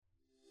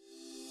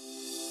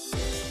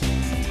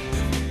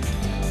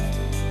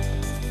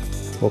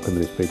Welcome to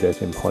this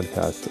BJSM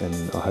podcast,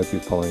 and I hope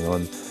you're following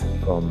on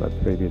from a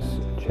previous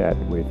chat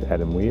with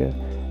Adam Weir.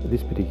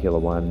 This particular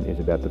one is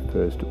about the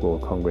first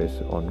World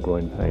Congress on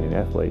groin pain in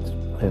athletes,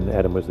 and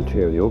Adam was the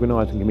chair of the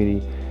organising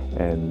committee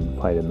and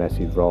played a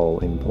massive role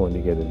in pulling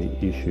together the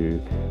issue,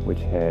 which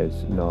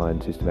has 9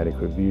 systematic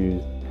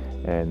reviews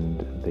and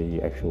the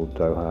actual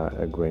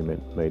Doha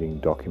agreement meeting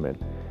document.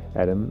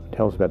 Adam,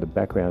 tell us about the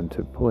background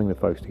to pulling the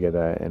folks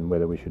together and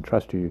whether we should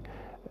trust you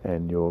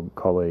and your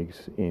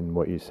colleagues in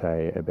what you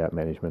say about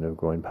management of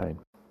groin pain.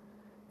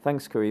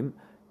 Thanks, Kareem.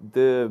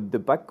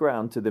 The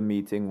background to the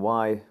meeting,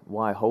 why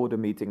hold a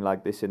meeting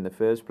like this in the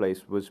first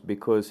place, was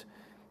because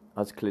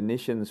as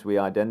clinicians we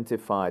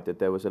identified that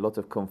there was a lot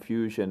of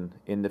confusion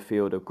in the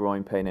field of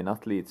groin pain in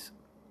athletes.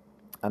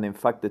 And in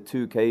fact, the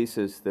 2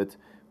 cases that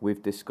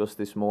we've discussed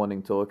this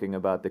morning talking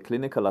about the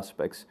clinical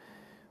aspects,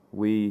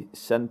 we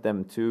sent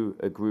them to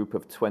a group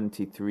of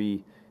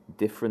 23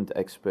 different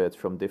experts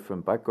from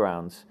different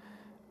backgrounds.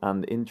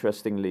 And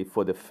interestingly,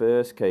 for the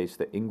first case,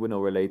 the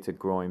inguinal-related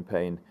groin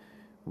pain,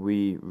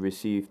 we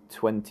received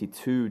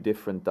 22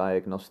 different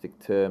diagnostic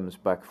terms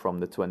back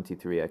from the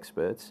 23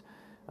 experts.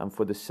 And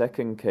for the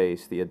second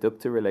case, the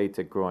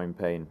adductor-related groin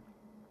pain,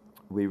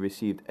 we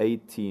received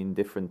 18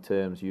 different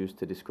terms used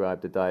to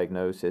describe the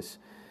diagnosis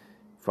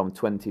from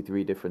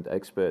 23 different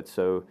experts.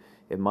 So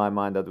in my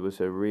mind, that was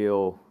a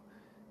real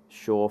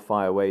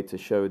surefire way to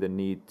show the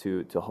need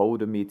to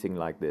hold a meeting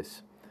like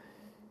this.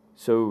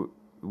 So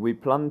we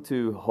plan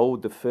to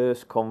hold the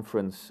first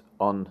conference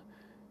on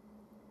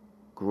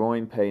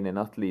groin pain in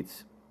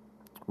athletes,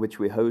 which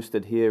we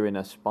hosted here in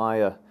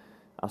Aspire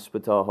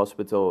Aspetar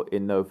Hospital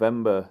in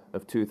November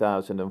of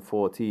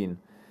 2014.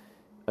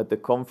 At the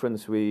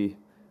conference, we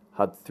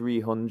had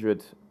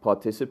 300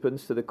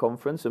 participants to the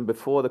conference, and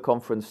before the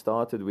conference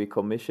started, we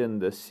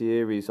commissioned a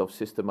series of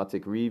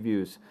systematic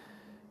reviews.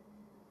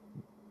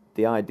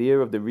 The idea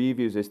of the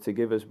reviews is to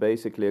give us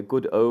basically a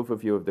good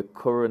overview of the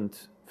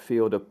current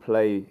field of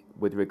play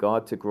with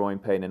regard to groin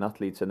pain in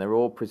athletes, and they're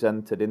all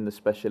presented in the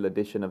special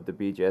edition of the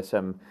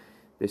BJSM,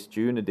 this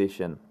June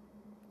edition.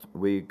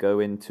 We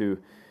go into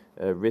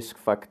risk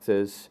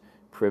factors,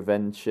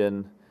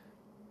 prevention,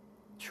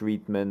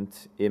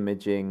 treatment,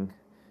 imaging,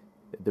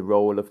 the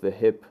role of the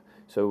hip.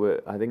 So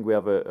I think we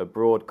have a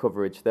broad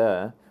coverage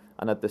there,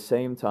 and at the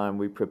same time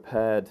we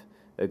prepared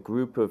a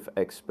group of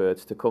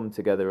experts to come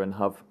together and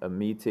have a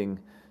meeting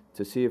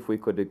to see if we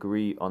could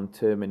agree on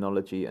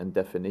terminology and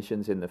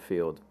definitions in the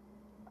field.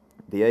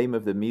 The aim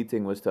of the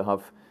meeting was to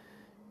have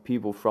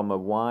people from a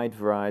wide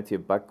variety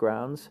of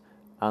backgrounds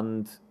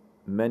and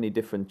many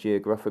different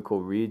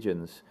geographical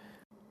regions.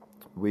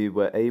 We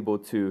were able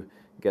to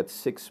get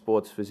 6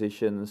 sports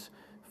physicians,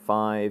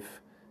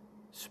 5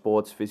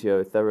 sports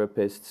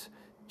physiotherapists,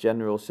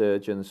 general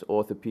surgeons,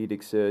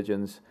 orthopedic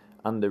surgeons,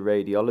 and a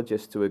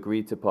radiologist to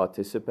agree to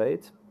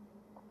participate.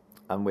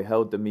 And we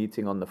held the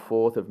meeting on the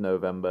 4th of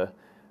November,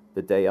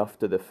 the day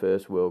after the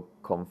first World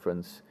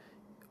Conference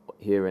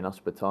here in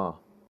Aspetar.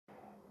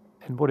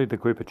 And what did the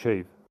group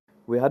achieve?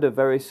 We had a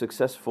very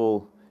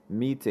successful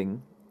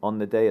meeting on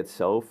the day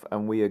itself,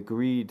 and we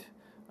agreed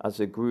as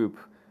a group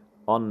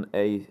on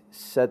a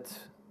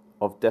set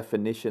of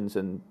definitions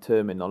and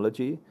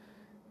terminology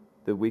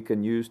that we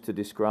can use to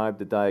describe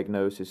the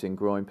diagnosis in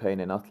groin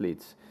pain in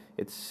athletes.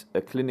 It's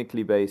a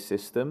clinically based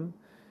system,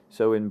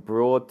 so in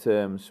broad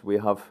terms we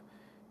have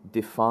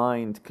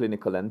defined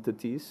clinical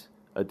entities: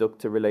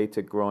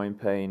 adductor-related groin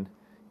pain,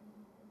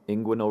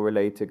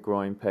 inguinal-related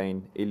groin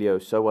pain,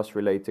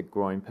 iliopsoas-related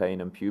groin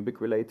pain, and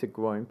pubic-related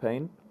groin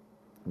pain.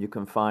 You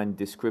can find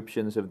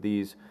descriptions of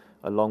these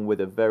along with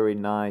a very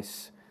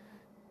nice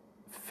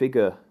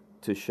figure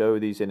to show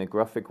these in a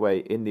graphic way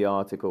in the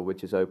article,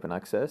 which is open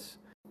access.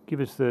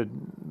 Give us the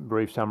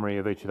brief summary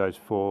of each of those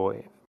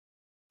 4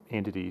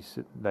 entities.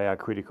 They are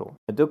critical.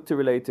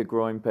 Adductor-related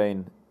groin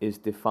pain is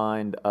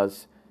defined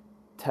as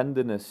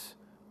tenderness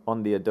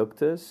on the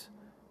adductors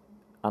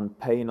and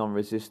pain on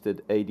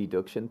resisted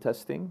adduction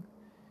testing.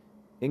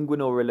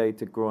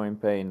 Inguinal-related groin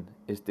pain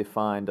is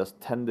defined as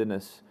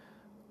tenderness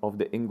of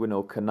the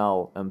inguinal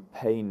canal and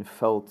pain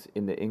felt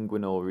in the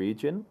inguinal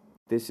region.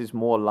 This is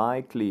more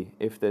likely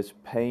if there's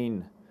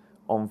pain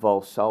on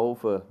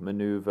Valsalva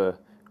maneuver,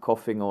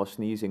 coughing or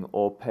sneezing,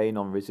 or pain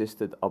on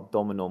resisted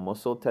abdominal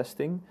muscle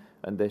testing,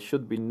 and there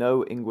should be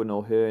no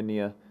inguinal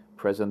hernia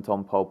present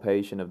on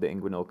palpation of the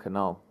inguinal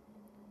canal.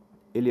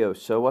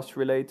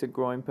 Iliopsoas-related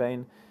groin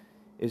pain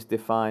is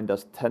defined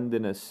as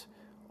tenderness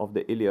of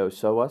the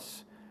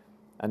iliopsoas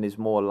and is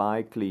more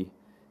likely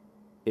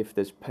if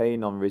there's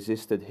pain on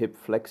resisted hip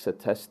flexor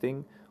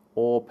testing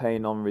or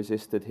pain on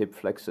resisted hip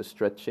flexor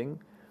stretching.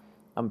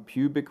 And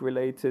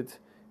pubic-related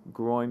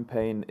groin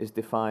pain is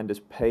defined as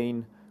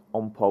pain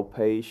on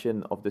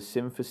palpation of the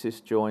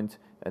symphysis joint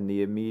and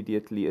the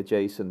immediately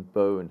adjacent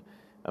bone.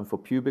 And for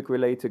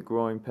pubic-related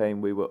groin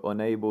pain, we were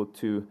unable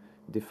to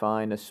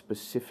define a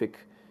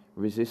specific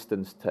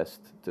resistance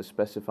test to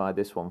specify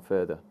this one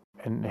further.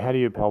 And how do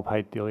you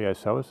palpate the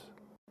iliopsoas?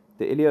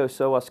 The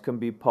iliopsoas can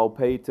be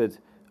palpated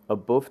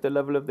above the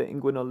level of the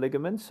inguinal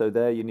ligament, so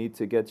there you need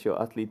to get your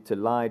athlete to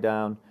lie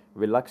down,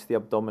 relax the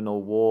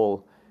abdominal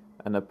wall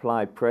and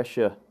apply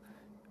pressure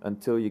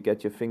until you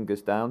get your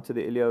fingers down to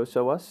the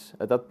iliopsoas.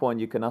 At that point,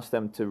 you can ask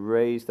them to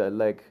raise their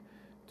leg,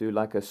 do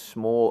like a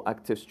small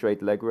active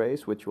straight leg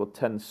raise, which will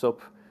tense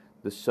up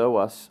the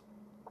psoas,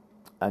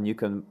 and you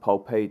can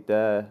palpate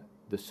there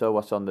the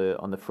psoas on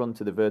the front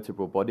of the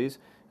vertebral bodies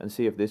and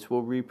see if this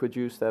will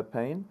reproduce their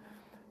pain.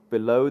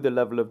 Below the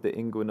level of the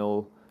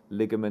inguinal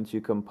ligament,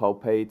 you can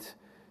palpate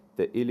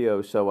the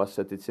iliopsoas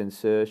at its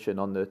insertion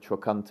on the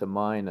trochanter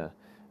minor.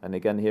 And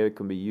again, here it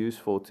can be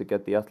useful to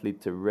get the athlete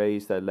to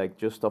raise their leg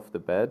just off the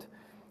bed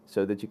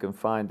so that you can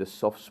find the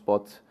soft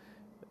spot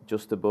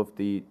just above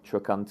the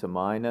trochanter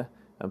minor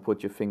and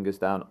put your fingers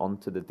down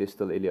onto the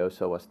distal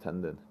iliopsoas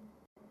tendon.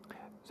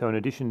 So in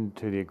addition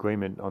to the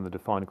agreement on the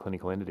defined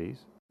clinical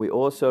entities, we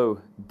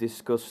also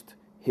discussed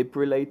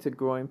hip-related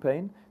groin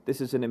pain. This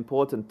is an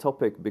important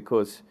topic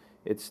because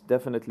it's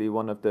definitely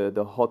one of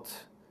the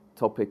hot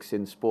topics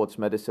in sports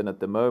medicine at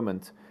the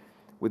moment.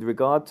 With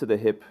regard to the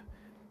hip,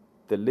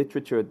 the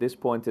literature at this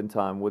point in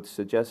time would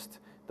suggest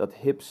that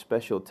hip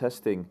special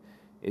testing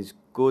is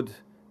good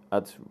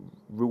at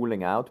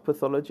ruling out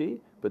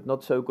pathology, but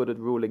not so good at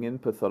ruling in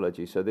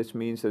pathology. So this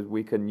means that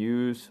we can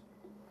use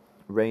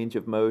range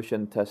of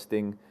motion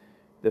testing,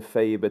 the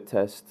Faber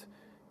test,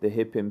 the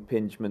hip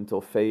impingement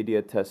or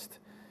failure test.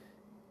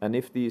 And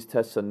if these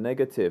tests are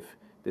negative,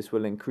 this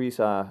will increase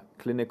our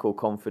clinical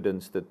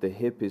confidence that the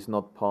hip is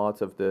not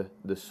part of the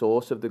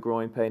source of the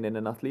groin pain in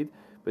an athlete.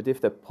 But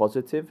if they're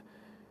positive,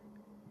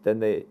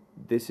 then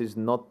this is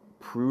not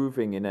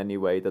proving in any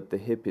way that the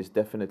hip is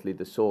definitely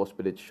the source,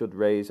 but it should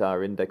raise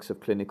our index of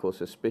clinical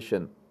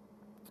suspicion.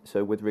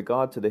 So with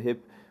regard to the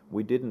hip,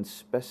 we didn't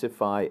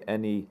specify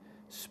any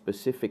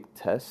specific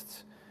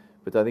tests,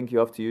 but I think you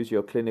have to use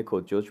your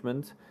clinical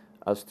judgment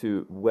as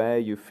to where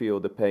you feel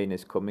the pain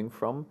is coming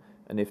from,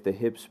 and if the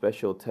hip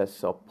special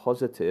tests are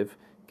positive,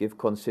 give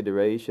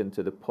consideration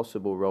to the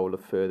possible role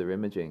of further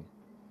imaging.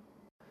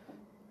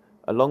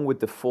 Along with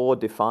the 4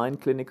 defined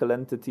clinical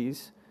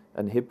entities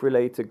and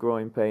hip-related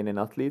groin pain in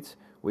athletes,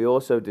 we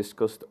also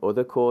discussed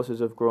other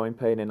causes of groin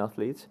pain in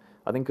athletes.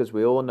 I think, as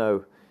we all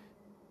know,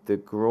 the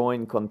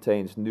groin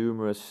contains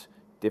numerous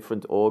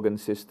different organ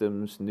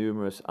systems,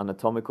 numerous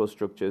anatomical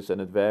structures, and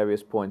at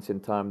various points in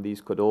time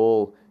these could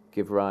all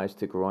give rise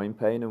to groin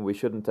pain, and we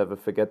shouldn't ever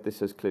forget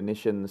this as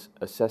clinicians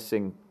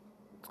assessing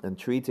and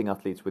treating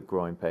athletes with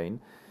groin pain.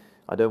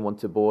 I don't want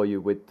to bore you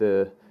with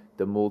the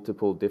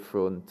multiple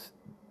different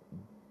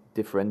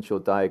differential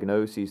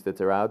diagnoses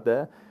that are out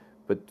there,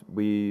 but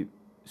we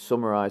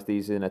summarize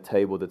these in a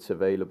table that's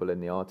available in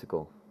the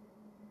article.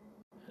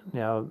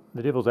 Now,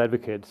 the devil's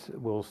advocates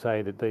will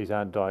say that these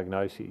aren't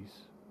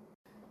diagnoses.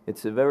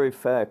 It's a very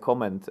fair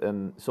comment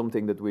and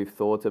something that we've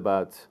thought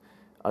about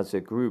as a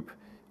group.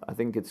 I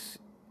think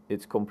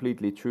it's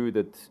completely true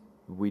that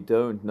we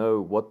don't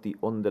know what the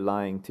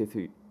underlying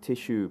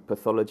tissue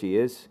pathology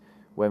is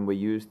when we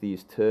use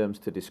these terms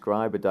to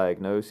describe a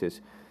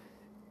diagnosis.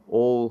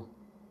 All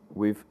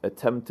we've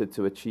attempted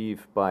to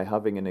achieve by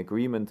having an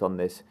agreement on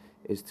this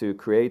is to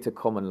create a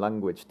common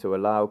language to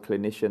allow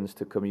clinicians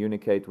to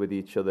communicate with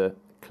each other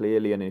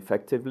clearly and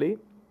effectively.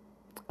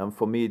 And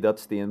for me,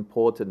 that's the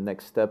important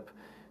next step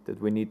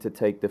that we need to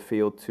take the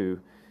field to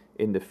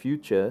in the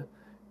future,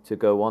 to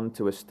go on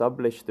to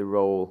establish the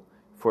role,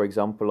 for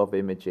example, of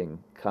imaging.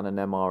 Can an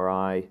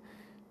MRI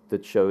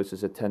that shows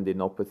us a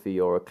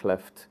tendinopathy or a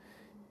cleft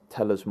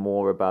tell us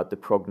more about the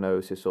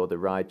prognosis or the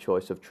right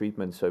choice of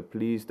treatment? So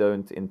please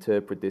don't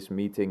interpret this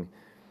meeting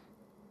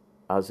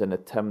as an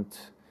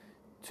attempt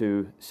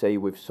to say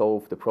we've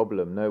solved the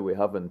problem. No, we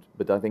haven't.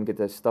 But I think it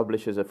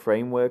establishes a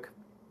framework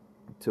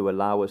to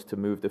allow us to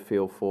move the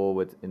field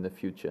forward in the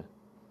future.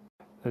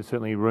 There's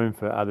certainly room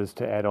for others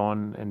to add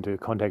on and to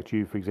contact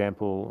you, for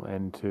example,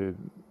 and to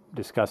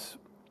discuss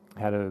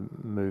how to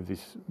move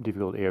this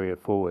difficult area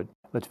forward.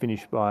 Let's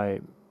finish by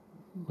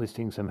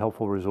listing some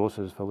helpful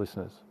resources for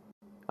listeners.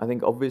 I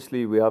think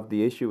obviously we have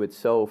the issue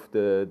itself,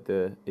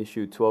 the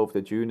issue 12,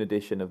 the June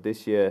edition of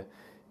this year.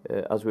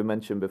 As we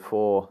mentioned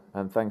before,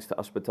 and thanks to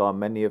Aspetar,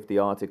 many of the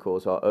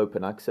articles are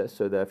open access,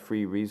 so they're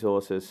free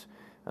resources,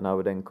 and I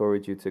would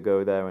encourage you to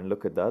go there and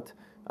look at that.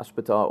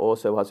 Aspetar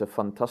also has a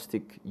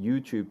fantastic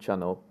YouTube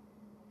channel.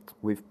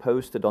 We've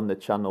posted on the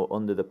channel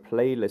under the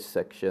playlist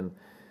section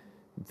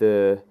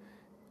the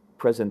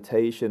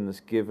presentations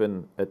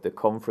given at the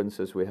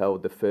conferences we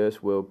held, the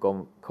first World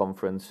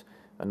Conference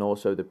and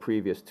also the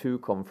previous 2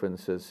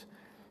 conferences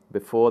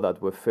before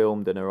that were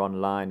filmed and are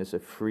online as a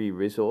free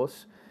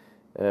resource.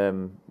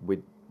 We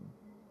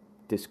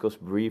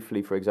discussed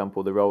briefly, for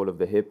example, the role of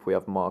the hip. We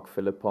have Mark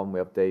Philippon, we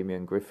have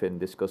Damien Griffin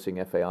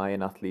discussing FAI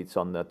in athletes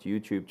on that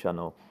YouTube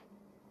channel.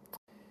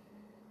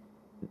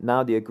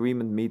 Now the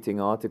agreement meeting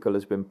article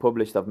has been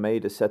published. I've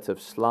made a set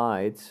of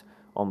slides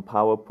on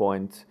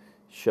PowerPoint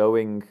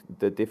showing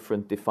the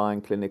different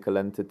defined clinical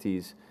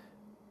entities,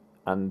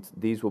 and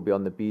these will be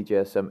on the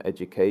BJSM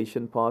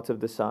education part of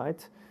the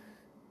site.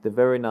 The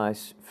very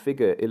nice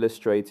figure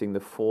illustrating the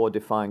 4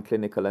 defined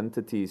clinical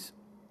entities,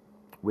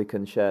 we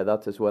can share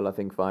that as well, I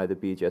think, via the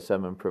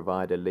BJSM and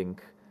provide a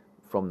link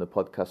from the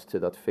podcast to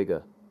that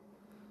figure.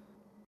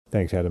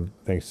 Thanks, Adam.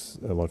 Thanks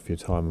a lot for your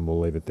time, and we'll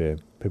leave it there.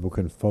 People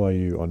can follow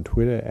you on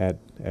Twitter at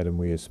Adam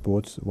Weir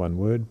Sports, one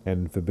word.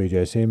 And for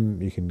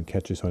BJSM, you can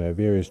catch us on our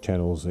various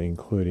channels,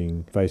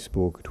 including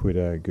Facebook,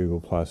 Twitter,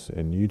 Google+,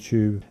 and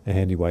YouTube. A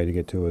handy way to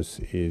get to us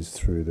is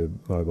through the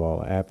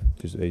mobile app,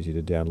 which is easy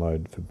to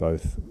download for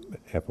both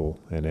Apple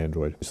and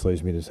Android. This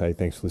leaves me to say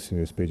thanks for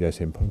listening to this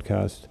BJSM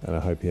podcast, and I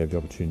hope you have the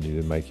opportunity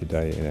to make your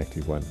day an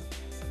active one.